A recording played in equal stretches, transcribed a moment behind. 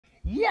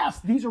Yes,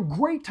 these are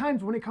great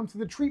times when it comes to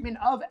the treatment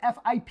of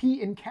FIP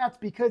in cats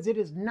because it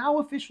is now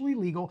officially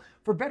legal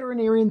for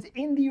veterinarians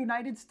in the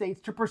United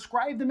States to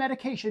prescribe the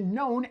medication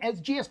known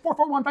as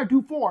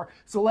GS-441524.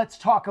 So let's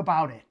talk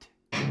about it.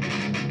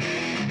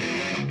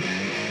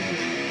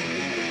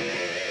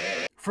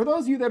 For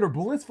those of you that are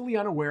blissfully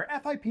unaware,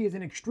 FIP is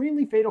an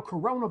extremely fatal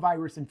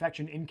coronavirus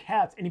infection in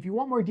cats, and if you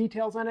want more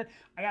details on it,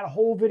 I got a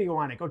whole video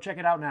on it. Go check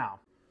it out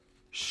now.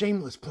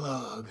 Shameless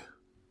plug.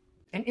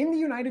 And in the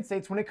United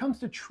States, when it comes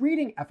to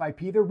treating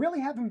FIP, there really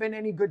haven't been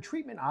any good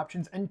treatment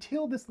options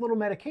until this little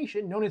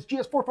medication known as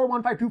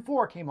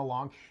GS-441524 came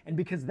along. And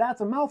because that's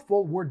a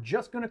mouthful, we're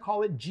just going to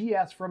call it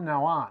GS from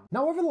now on.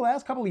 Now, over the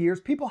last couple of years,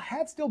 people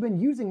have still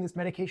been using this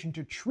medication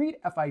to treat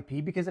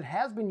FIP because it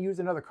has been used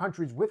in other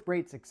countries with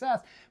great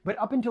success. But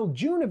up until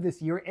June of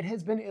this year, it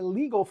has been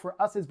illegal for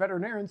us as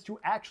veterinarians to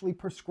actually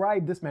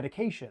prescribe this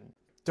medication.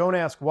 Don't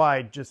ask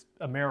why, just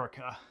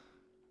America.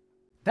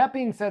 That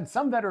being said,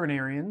 some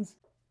veterinarians,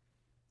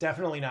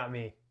 definitely not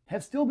me,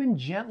 have still been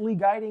gently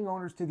guiding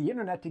owners to the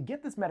internet to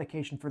get this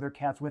medication for their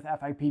cats with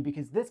FIP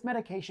because this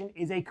medication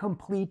is a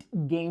complete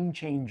game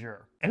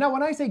changer. And now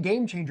when I say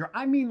game changer,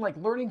 I mean like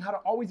learning how to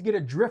always get a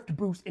drift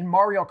boost in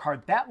Mario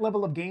Kart, that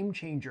level of game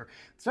changer.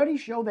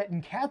 Studies show that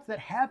in cats that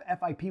have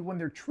FIP, when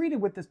they're treated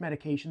with this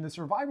medication, the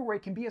survival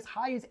rate can be as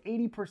high as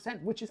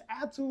 80%, which is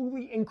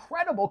absolutely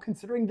incredible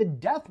considering the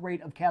death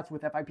rate of cats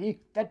with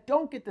FIP that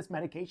don't get this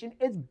medication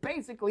is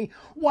basically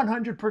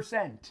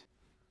 100%.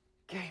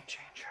 Game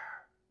changer.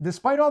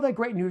 Despite all that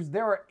great news,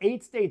 there are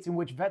 8 states in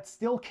which vets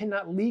still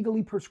cannot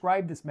legally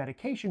prescribe this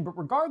medication, but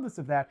regardless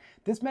of that,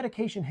 this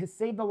medication has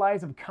saved the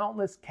lives of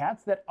countless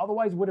cats that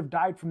otherwise would have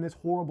died from this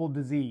horrible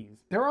disease.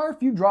 There are a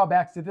few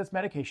drawbacks to this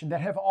medication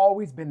that have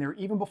always been there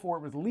even before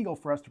it was legal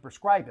for us to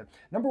prescribe it.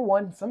 Number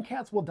 1, some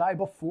cats will die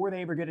before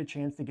they ever get a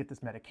chance to get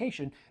this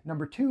medication.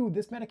 Number 2,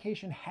 this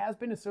medication has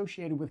been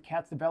associated with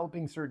cats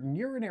developing certain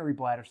urinary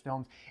bladder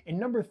stones. And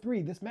number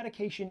 3, this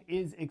medication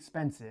is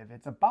expensive.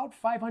 It's about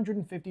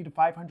 $550 to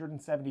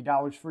 $570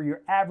 for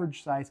your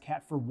average size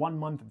cat for 1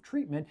 month of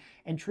treatment,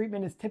 and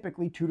treatment is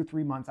typically 2 to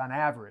 3 months on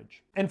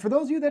average. And for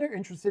those of you that are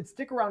interested,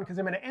 stick around because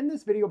I'm going to end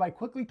this video by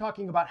quickly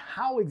talking about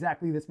how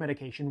exactly this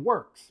medication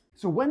works.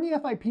 So when the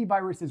FIP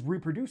virus is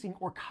reproducing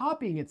or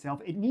copying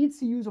itself, it needs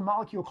to use a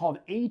molecule called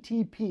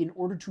ATP in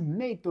order to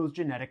make those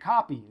genetic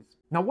copies.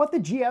 Now what the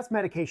GS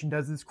medication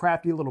does, this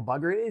crafty little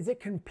bugger, is it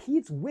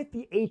competes with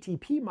the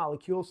ATP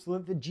molecule so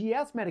that the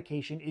GS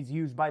medication is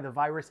used by the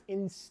virus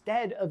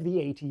instead of the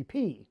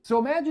ATP. So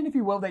imagine, if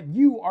you will, that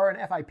you are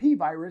an FIP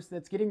virus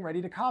that's getting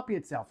ready to copy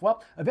itself.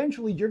 Well,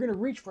 eventually you're going to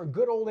reach for a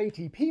good old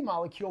ATP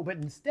molecule, but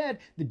instead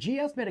the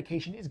GS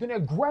medication is going to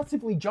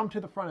aggressively jump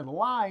to the front of the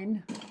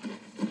line.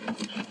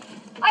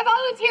 I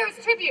volunteer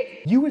as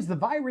tribute! You as the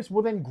virus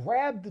will then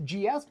grab the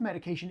GS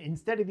medication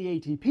instead of the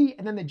ATP,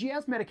 and then the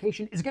GS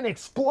medication is going to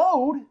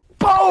explode.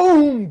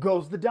 Boom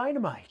goes the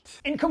dynamite.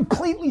 And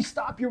completely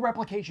stop your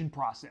replication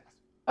process.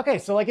 Okay,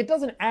 so like it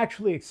doesn't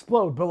actually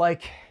explode, but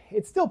like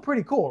it's still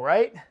pretty cool,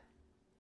 right?